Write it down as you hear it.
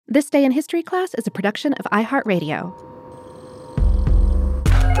This Day in History class is a production of iHeartRadio.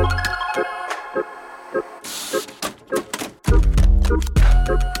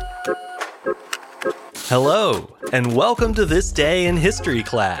 Hello, and welcome to This Day in History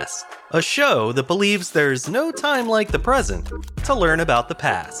class, a show that believes there's no time like the present to learn about the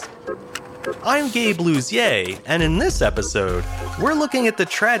past. I'm Gabe Luzier, and in this episode, we're looking at the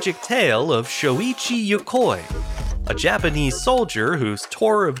tragic tale of Shoichi Yokoi, a Japanese soldier whose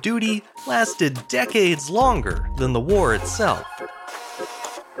tour of duty lasted decades longer than the war itself.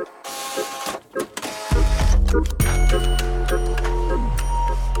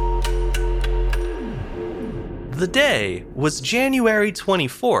 The day was January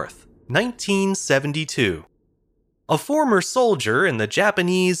 24th, 1972. A former soldier in the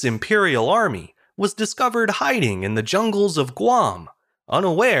Japanese Imperial Army was discovered hiding in the jungles of Guam,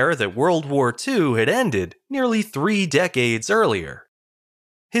 unaware that World War II had ended nearly 3 decades earlier.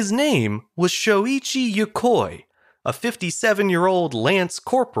 His name was Shoichi Yokoi, a 57-year-old lance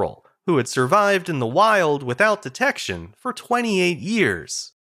corporal who had survived in the wild without detection for 28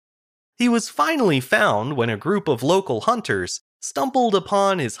 years. He was finally found when a group of local hunters stumbled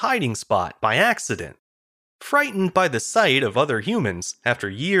upon his hiding spot by accident. Frightened by the sight of other humans after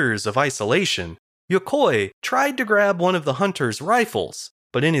years of isolation, Yokoi tried to grab one of the hunters' rifles,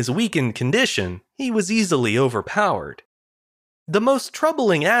 but in his weakened condition, he was easily overpowered. The most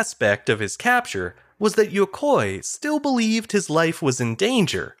troubling aspect of his capture was that Yokoi still believed his life was in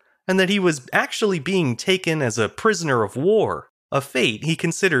danger, and that he was actually being taken as a prisoner of war, a fate he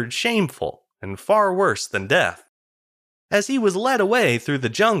considered shameful and far worse than death. As he was led away through the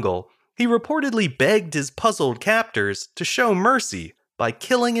jungle, he reportedly begged his puzzled captors to show mercy by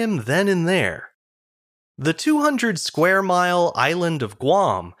killing him then and there. The 200-square-mile island of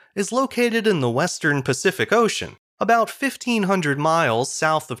Guam is located in the western Pacific Ocean, about 1,500 miles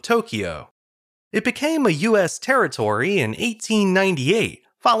south of Tokyo. It became a U.S. territory in 1898,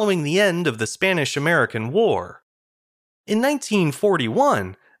 following the end of the Spanish-American War. In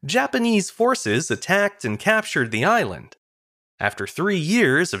 1941, Japanese forces attacked and captured the island. After 3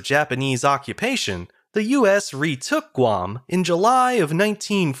 years of Japanese occupation, the U.S. retook Guam in July of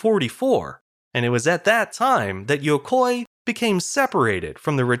 1944, and it was at that time that Yokoi became separated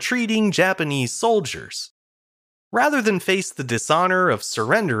from the retreating Japanese soldiers. Rather than face the dishonor of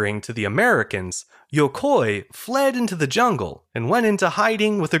surrendering to the Americans, Yokoi fled into the jungle and went into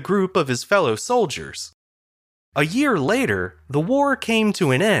hiding with a group of his fellow soldiers. A year later, the war came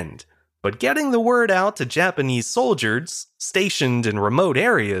to an end, but getting the word out to Japanese soldiers stationed in remote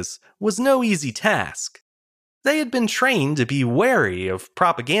areas was no easy task. They had been trained to be wary of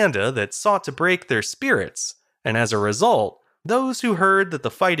propaganda that sought to break their spirits, and as a result, those who heard that the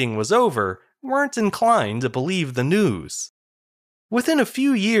fighting was over weren't inclined to believe the news. Within a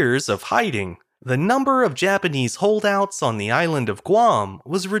few years of hiding, the number of Japanese holdouts on the island of Guam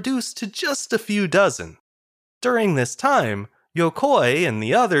was reduced to just a few dozen. During this time, Yokoi and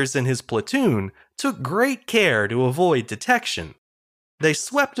the others in his platoon took great care to avoid detection. They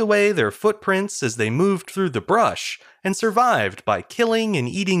swept away their footprints as they moved through the brush and survived by killing and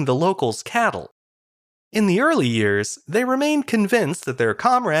eating the locals' cattle. In the early years, they remained convinced that their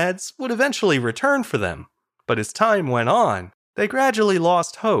comrades would eventually return for them, but as time went on, they gradually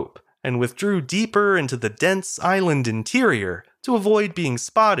lost hope and withdrew deeper into the dense island interior to avoid being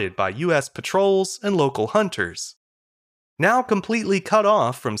spotted by U.S. patrols and local hunters. Now completely cut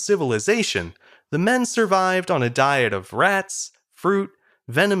off from civilization, the men survived on a diet of rats, fruit,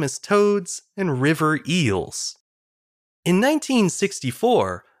 venomous toads, and river eels. In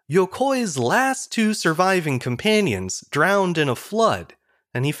 1964, Yokoi's last 2 surviving companions drowned in a flood,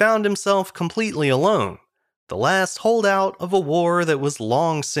 and he found himself completely alone, the last holdout of a war that was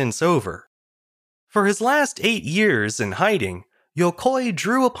long since over. For his last 8 years in hiding, Yokoi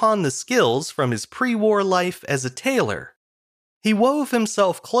drew upon the skills from his pre-war life as a tailor. He wove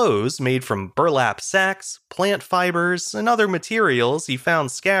himself clothes made from burlap sacks, plant fibers, and other materials he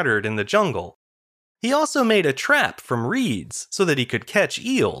found scattered in the jungle. He also made a trap from reeds so that he could catch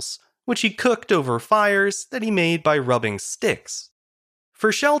eels, which he cooked over fires that he made by rubbing sticks.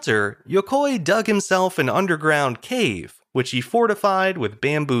 For shelter, Yokoi dug himself an underground cave, which he fortified with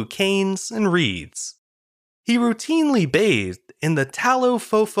bamboo canes and reeds. He routinely bathed in the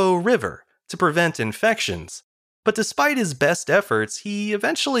Talofofo River to prevent infections, but despite his best efforts, he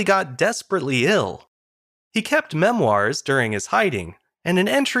eventually got desperately ill. He kept memoirs during his hiding, and an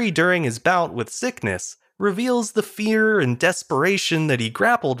entry during his bout with sickness reveals the fear and desperation that he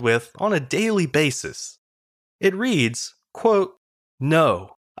grappled with on a daily basis. It reads, quote,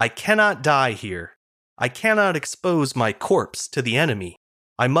 "No, I cannot die here. I cannot expose my corpse to the enemy.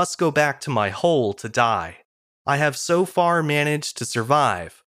 I must go back to my hole to die. I have so far managed to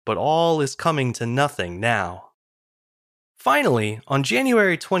survive, but all is coming to nothing now. Finally, on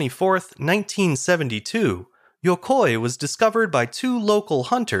January 24th, 1972, Yokoi was discovered by two local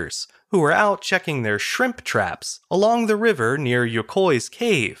hunters who were out checking their shrimp traps along the river near Yokoi's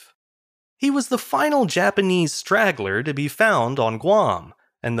cave. He was the final Japanese straggler to be found on Guam,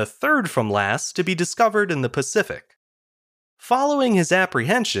 and the third from last to be discovered in the Pacific. Following his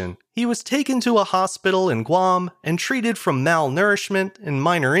apprehension, he was taken to a hospital in Guam and treated for malnourishment and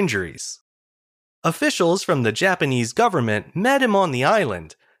minor injuries. Officials from the Japanese government met him on the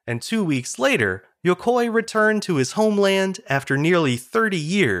island, and 2 weeks later, Yokoi returned to his homeland after nearly 30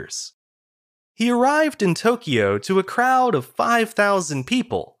 years. He arrived in Tokyo to a crowd of 5,000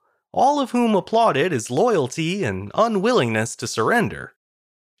 people, all of whom applauded his loyalty and unwillingness to surrender.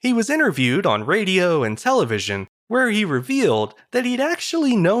 He was interviewed on radio and television, where he revealed that he'd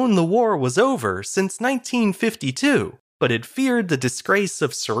actually known the war was over since 1952, but had feared the disgrace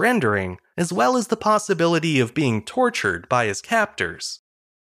of surrendering, as well as the possibility of being tortured by his captors.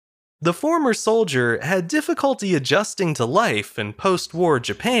 The former soldier had difficulty adjusting to life in post-war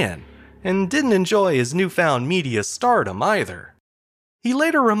Japan, and didn't enjoy his newfound media stardom either. He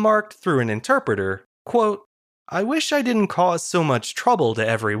later remarked through an interpreter, quote, "I wish I didn't cause so much trouble to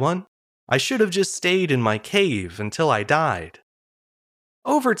everyone. I should have just stayed in my cave until I died."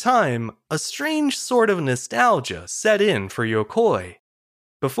 Over time, a strange sort of nostalgia set in for Yokoi.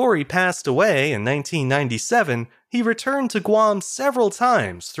 Before he passed away in 1997, he returned to Guam several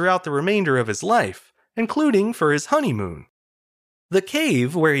times throughout the remainder of his life, including for his honeymoon. The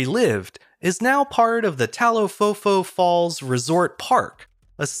cave where he lived is now part of the Talofofo Falls Resort Park,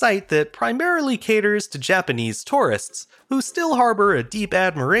 a site that primarily caters to Japanese tourists who still harbor a deep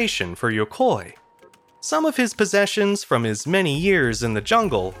admiration for Yokoi. Some of his possessions from his many years in the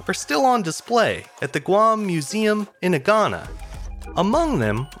jungle are still on display at the Guam Museum in Agana. Among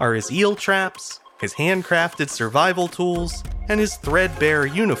them are his eel traps, his handcrafted survival tools, and his threadbare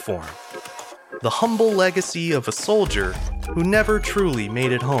uniform. The humble legacy of a soldier who never truly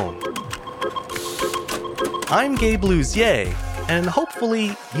made it home. I'm Gabe Luzier, and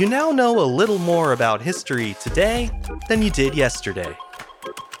hopefully you now know a little more about history today than you did yesterday.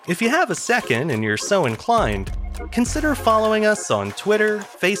 If you have a second and you're so inclined, consider following us on Twitter,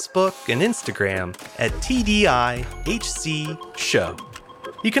 Facebook, and Instagram at TDIHC Show.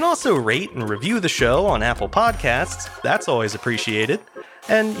 You can also rate and review the show on Apple Podcasts, that's always appreciated,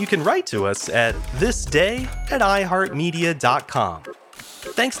 and you can write to us at thisday@iheartmedia.com.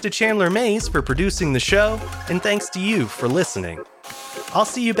 Thanks to Chandler Mays for producing the show, and thanks to you for listening. I'll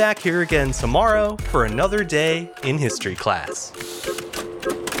see you back here again tomorrow for another day in history class.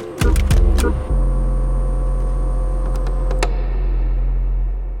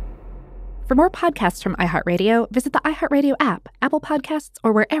 For more podcasts from iHeartRadio, visit the iHeartRadio app, Apple Podcasts,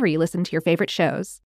 or wherever you listen to your favorite shows.